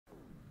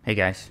Hey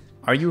guys,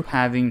 are you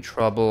having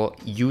trouble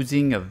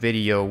using a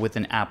video with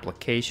an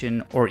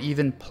application or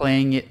even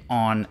playing it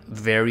on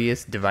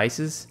various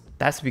devices?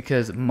 That's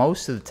because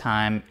most of the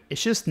time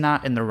it's just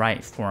not in the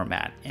right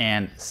format,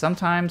 and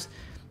sometimes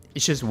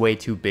it's just way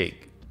too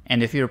big.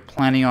 And if you're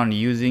planning on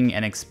using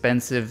an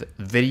expensive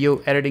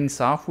video editing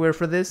software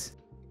for this,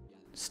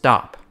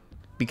 stop.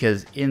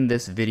 Because in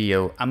this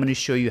video, I'm going to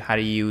show you how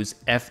to use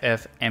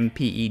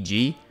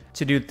FFmpeg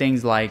to do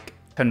things like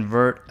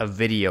convert a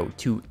video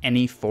to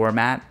any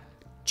format,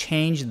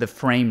 change the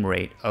frame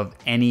rate of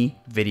any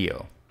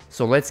video.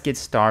 So let's get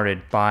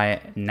started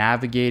by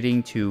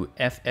navigating to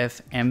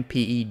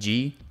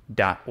FFmpeg.org.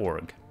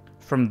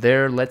 From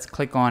there, let's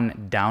click on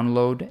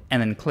download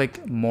and then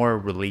click more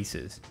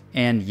releases.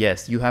 And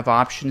yes, you have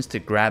options to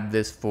grab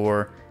this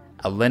for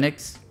a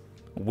Linux,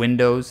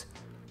 Windows,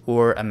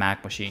 or a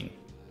Mac machine.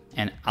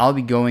 And I'll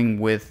be going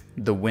with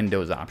the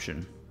Windows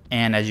option.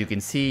 And as you can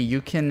see,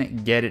 you can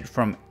get it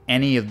from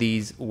any of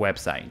these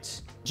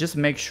websites. Just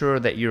make sure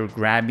that you're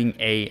grabbing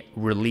a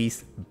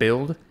release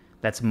build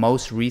that's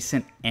most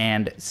recent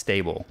and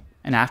stable.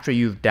 And after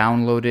you've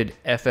downloaded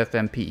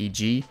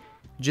FFmpeg,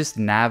 just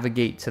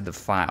navigate to the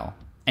file.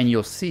 And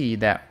you'll see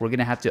that we're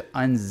gonna have to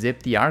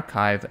unzip the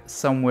archive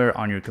somewhere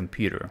on your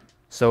computer.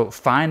 So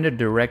find a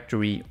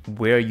directory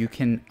where you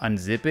can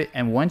unzip it,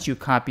 and once you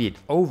copy it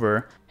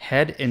over,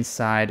 head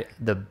inside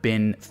the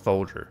bin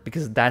folder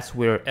because that's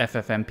where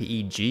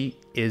FFmpeg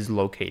is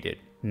located.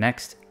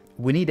 Next,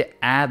 we need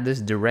to add this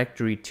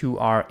directory to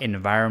our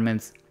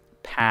environment's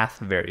path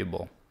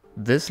variable.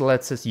 This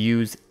lets us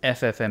use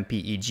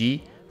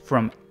FFmpeg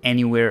from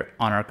anywhere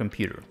on our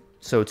computer.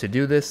 So to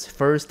do this,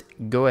 first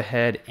go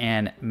ahead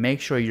and make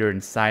sure you're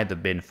inside the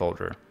bin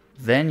folder.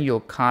 Then you'll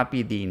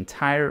copy the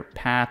entire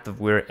path of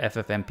where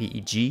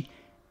FFmpeg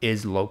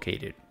is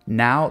located.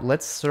 Now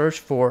let's search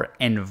for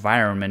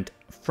environment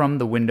from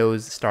the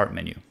Windows Start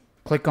menu.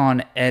 Click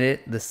on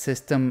Edit the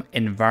System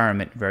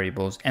Environment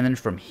Variables, and then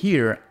from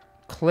here,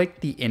 click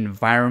the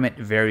Environment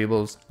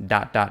Variables ...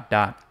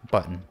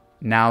 button.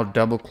 Now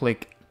double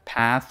click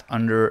Path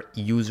under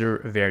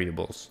User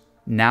Variables.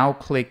 Now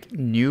click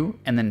New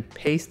and then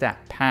paste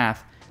that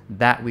path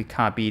that we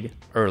copied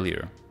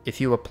earlier. If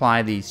you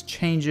apply these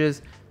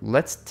changes,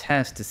 let's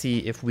test to see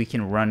if we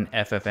can run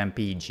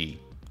FFmpeg.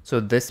 So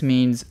this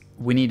means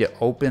we need to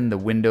open the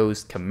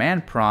Windows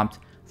command prompt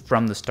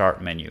from the Start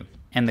menu.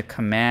 And the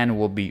command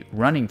we'll be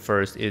running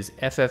first is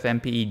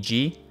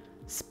FFmpeg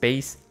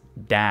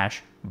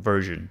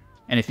 --version.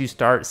 And if you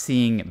start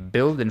seeing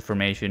build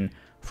information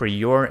for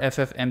your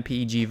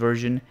FFmpeg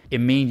version, it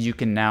means you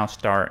can now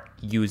start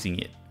using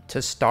it.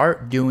 To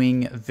start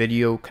doing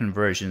video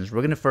conversions,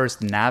 we're gonna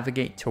first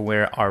navigate to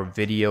where our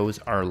videos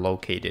are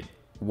located.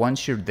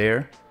 Once you're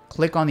there,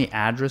 click on the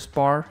address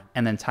bar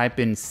and then type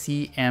in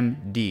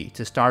cmd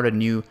to start a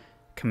new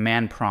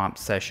command prompt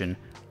session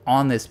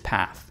on this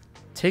path.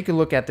 Take a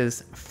look at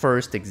this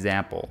first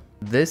example.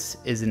 This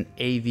is an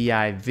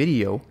AVI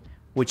video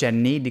which I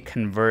need to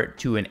convert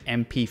to an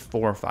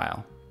MP4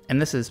 file.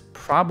 And this is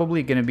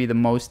probably going to be the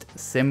most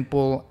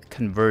simple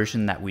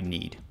conversion that we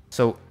need.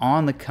 So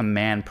on the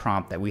command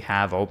prompt that we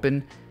have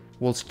open,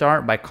 we'll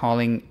start by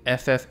calling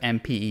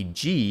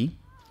FFmpeg,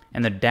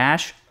 and the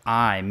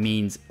 -i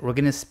means we're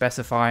going to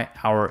specify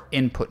our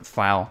input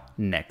file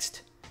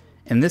next.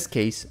 In this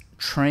case,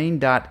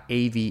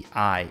 train.avi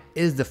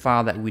is the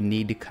file that we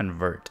need to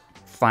convert.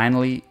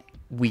 Finally,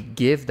 we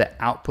give the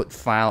output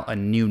file a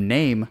new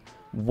name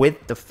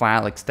with the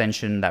file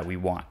extension that we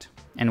want,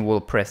 and we'll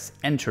press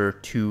enter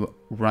to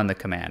run the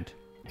command.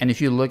 And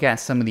if you look at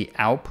some of the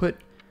output,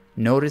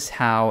 notice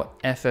how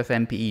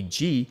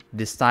FFmpeg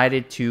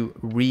decided to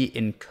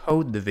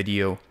re-encode the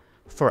video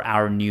for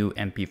our new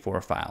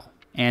MP4 file.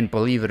 And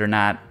believe it or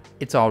not,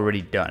 it's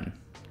already done.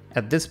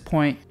 At this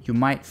point, you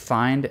might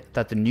find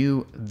that the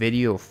new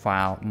video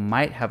file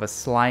might have a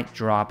slight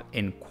drop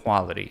in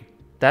quality.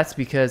 That's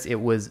because it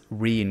was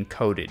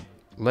re-encoded.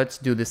 Let's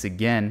do this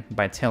again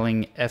by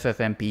telling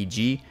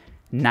FFmpeg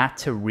not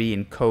to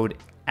re-encode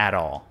at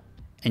all.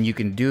 And you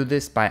can do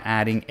this by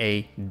adding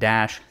a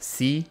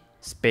 -c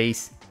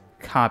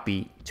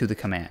copy to the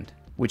command,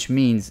 which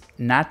means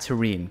not to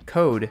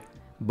re-encode,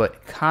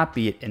 but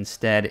copy it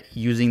instead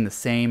using the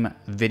same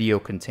video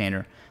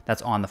container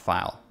that's on the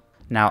file.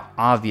 Now,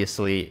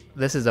 obviously,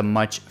 this is a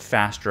much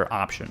faster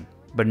option,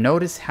 but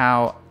notice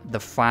how the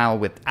file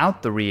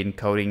without the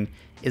re-encoding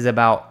is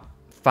about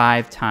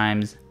 5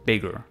 times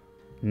bigger.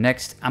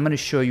 Next, I'm going to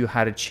show you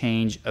how to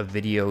change a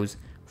video's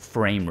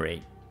frame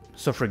rate.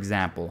 So for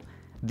example,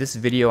 this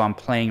video I'm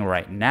playing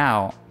right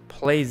now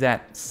plays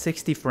at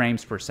 60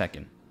 frames per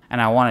second,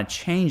 and I want to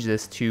change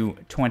this to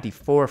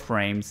 24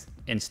 frames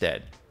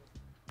instead.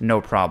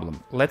 No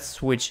problem. Let's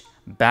switch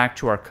back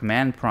to our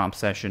command prompt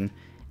session,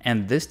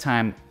 and this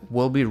time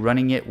we'll be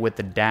running it with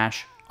the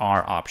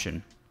 -r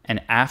option. And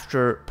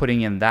after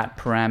putting in that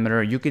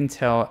parameter, you can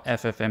tell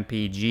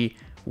FFmpeg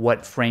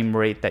what frame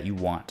rate that you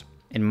want.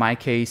 In my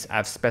case,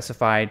 I've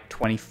specified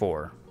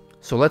 24.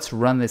 So let's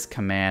run this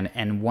command,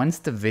 and once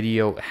the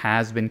video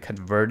has been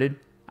converted,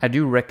 I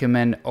do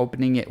recommend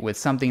opening it with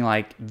something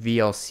like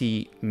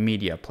VLC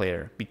Media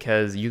Player,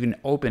 because you can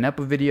open up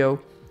a video,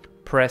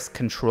 press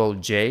Ctrl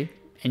J,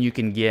 and you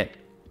can get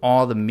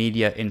all the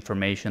media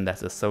information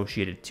that's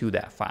associated to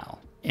that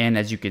file. And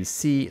as you can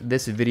see,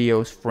 this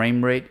video's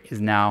frame rate is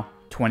now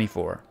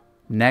 24.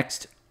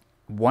 Next,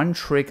 one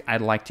trick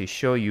I'd like to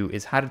show you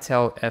is how to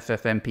tell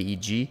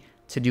FFmpeg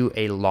to do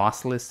a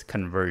lossless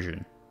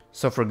conversion.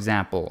 So for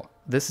example,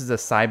 this is a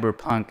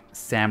Cyberpunk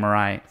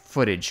Samurai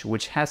footage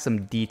which has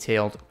some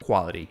detailed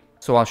quality.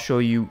 So I'll show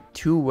you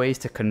two ways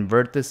to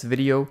convert this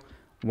video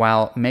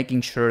while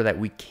making sure that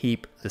we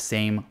keep the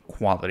same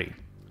quality.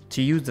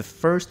 To use the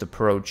first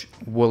approach,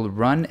 we'll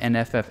run an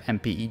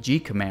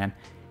FFmpeg command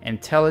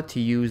and tell it to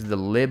use the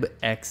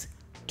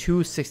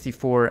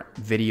libx264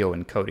 video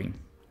encoding,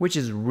 which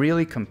is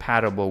really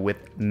compatible with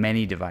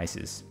many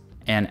devices.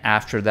 And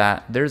after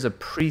that, there's a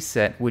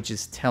preset which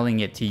is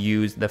telling it to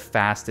use the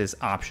fastest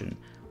option,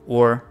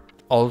 or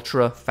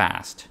ultra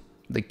fast.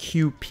 The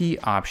QP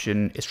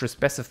option is for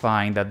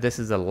specifying that this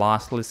is a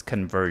lossless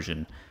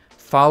conversion,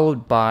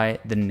 followed by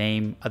the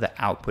name of the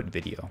output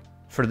video.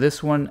 For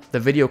this one, the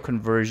video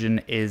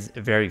conversion is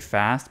very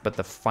fast, but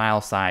the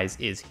file size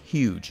is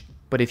huge.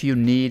 But if you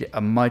need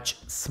a much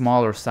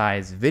smaller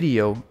size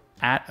video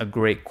at a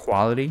great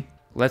quality,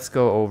 let's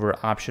go over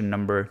option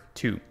number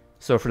 2.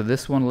 So for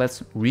this one,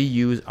 let's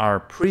reuse our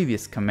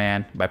previous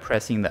command by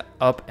pressing the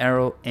up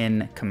arrow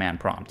in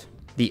command prompt.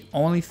 The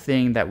only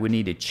thing that we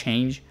need to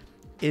change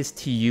is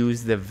to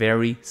use the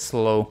very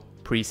slow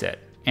preset,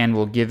 and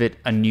we'll give it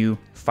a new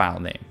file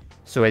name.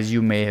 So as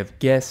you may have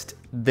guessed,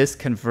 this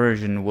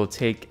conversion will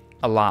take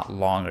a lot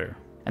longer.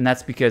 And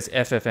that's because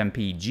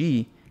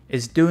FFmpeg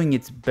is doing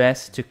its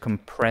best to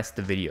compress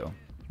the video.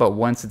 But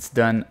once it's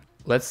done,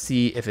 let's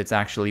see if it's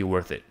actually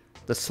worth it.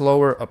 The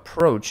slower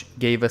approach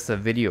gave us a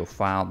video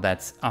file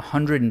that's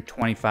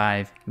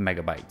 125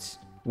 megabytes,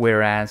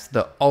 whereas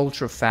the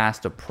ultra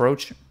fast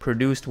approach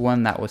produced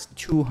one that was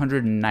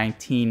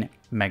 219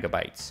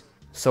 megabytes.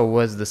 So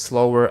was the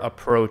slower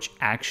approach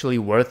actually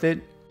worth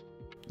it?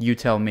 You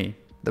tell me.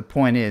 The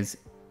point is,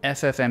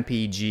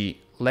 FFmpeg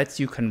lets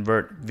you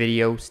convert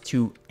videos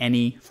to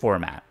any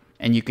format,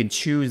 and you can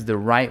choose the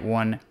right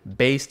one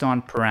based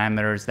on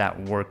parameters that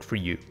work for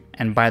you.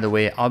 And by the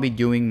way, I'll be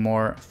doing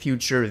more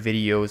future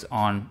videos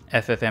on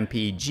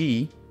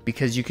FFmpeg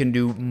because you can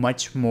do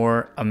much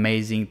more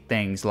amazing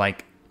things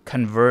like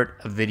convert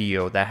a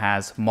video that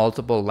has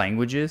multiple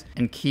languages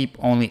and keep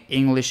only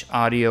English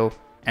audio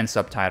and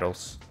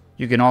subtitles.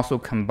 You can also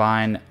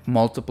combine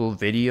multiple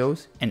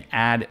videos and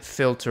add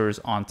filters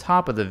on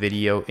top of the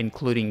video,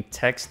 including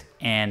text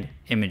and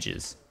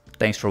images.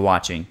 Thanks for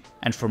watching.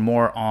 And for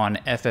more on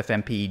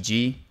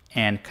FFmpeg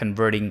and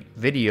converting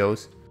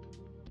videos,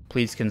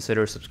 please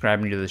consider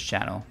subscribing to this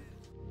channel.